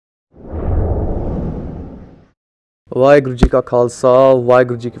Vaheguru Ji Ka Khalsa,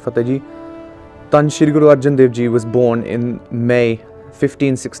 Vaheguru Ji Ki Fateh Ji. Tan Shri Guru Arjan Dev Ji was born in May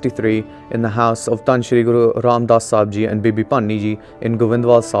 1563 in the house of Tan Shri Guru Ramdas Sahib Ji and Bibi Panni Ji in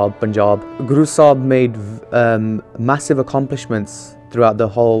Govindwal Sahib, Punjab. Guru Sahib made massive accomplishments throughout the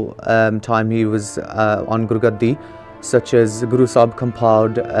whole time he was on Guru Gaddi, such as Guru Sahib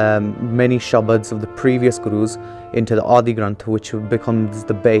compiled many shabads of the previous Gurus into the Adi Granth, which becomes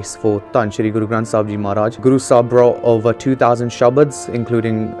the base for Tan Shri Guru Granth Sahib Ji Maharaj. Guru Sahib wrote over 2,000 shabads,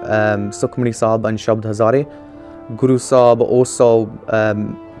 including Sukhmani Sahib and Shabd Hazare. Guru Sahib also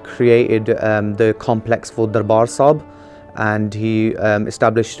created the complex for Darbar Sahib, and he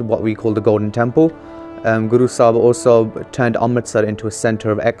established what we call the Golden Temple. Guru Sahib also turned Amritsar into a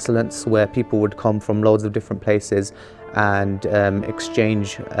center of excellence where people would come from loads of different places and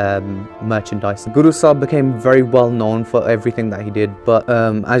exchange merchandise. Guru Sahib became very well known for everything that he did, but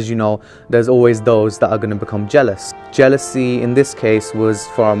as you know, there's always those that are going to become jealous. Jealousy in this case was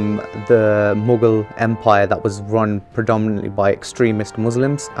from the Mughal Empire that was run predominantly by extremist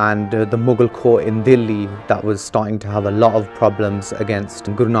Muslims, and the Mughal court in Delhi that was starting to have a lot of problems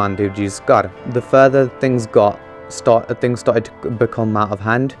against Guru Nanak Dev Ji's Gar. The further things started to become out of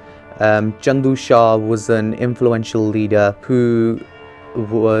hand. Chandu Shah was an influential leader who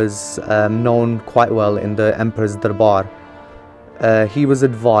was known quite well in the Emperor's Darbar. He was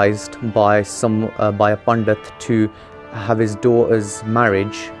advised by a Pandit to have his daughter's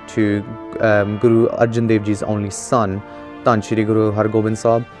marriage to Guru Arjan Dev Ji's only son, Tan Shri Guru Har Gobind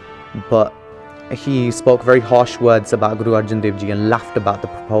Sahib, but he spoke very harsh words about Guru Arjan Dev Ji and laughed about the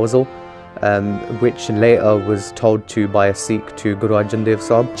proposal, which later was told to by a Sikh to Guru Arjan Dev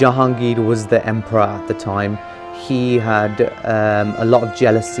Sahib. Jahangir was the emperor at the time. He had a lot of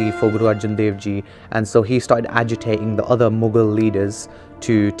jealousy for Guru Arjan Dev Ji, and so he started agitating the other Mughal leaders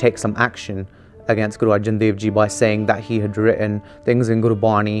to take some action against Guru Arjan Dev Ji by saying that he had written things in Guru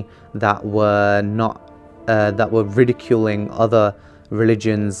Bani that were ridiculing other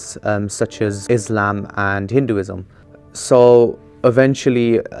religions such as Islam and Hinduism. So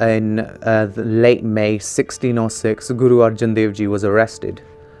eventually, in late May 1606, Guru Arjan Dev Ji was arrested.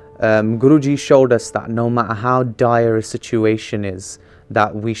 Guruji showed us that no matter how dire a situation is,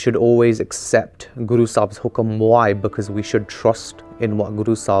 that we should always accept Guru Sahib's hukum. Why? Because we should trust in what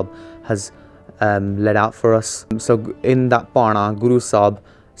Guru Sahib has led out for us. So in that Pana, Guru Sahib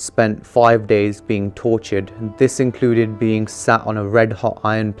spent 5 days being tortured. This included being sat on a red hot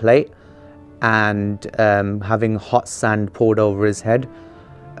iron plate and having hot sand poured over his head.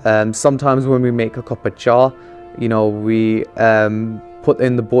 Sometimes when we make a cup of cha, you know, we put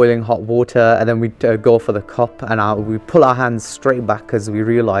in the boiling hot water and then we go for the cup, and we pull our hands straight back because we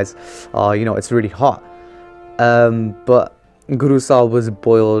realize, you know, it's really hot. But Guru Sahib was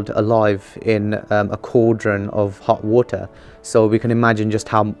boiled alive in a cauldron of hot water, so we can imagine just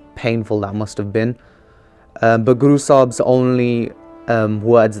how painful that must have been. But Guru Sahib's only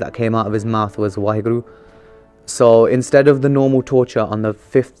words that came out of his mouth was Waheguru. So instead of the normal torture on the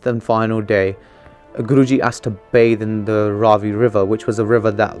 5th and final day, Guruji asked to bathe in the Ravi river, which was a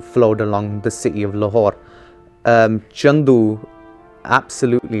river that flowed along the city of Lahore. Chandu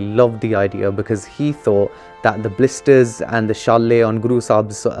absolutely loved the idea because he thought that the blisters and the challe on Guru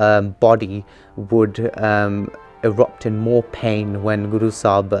Sahib's body would erupt in more pain when Guru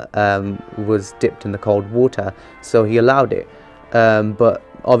Sahib was dipped in the cold water, so he allowed it. But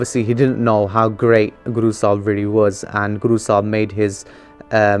obviously he didn't know how great Guru Sahib really was, and Guru Sahib made his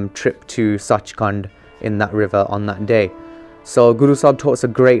trip to Sachkhand in that river on that day. So Guru Sahib taught us a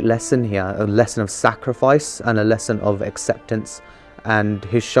great lesson here, a lesson of sacrifice and a lesson of acceptance. And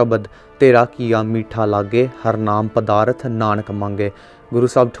his shabad, Tera kiya meetha lage, har naam padarat nanak mange. Guru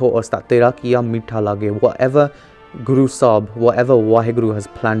Sahib taught us that Tera kiya meetha lage, whatever Guru Sahib, whatever Waheguru has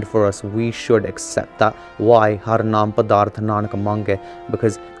planned for us, we should accept that. Why? Har naam padarth nanak mange.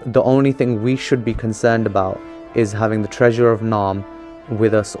 Because the only thing we should be concerned about is having the treasure of Naam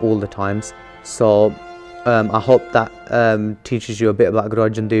with us all the times. So I hope that teaches you a bit about Guru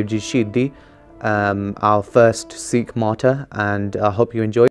Arjan Dev Ji Shaheedi, our first Sikh martyr, and I hope you enjoy.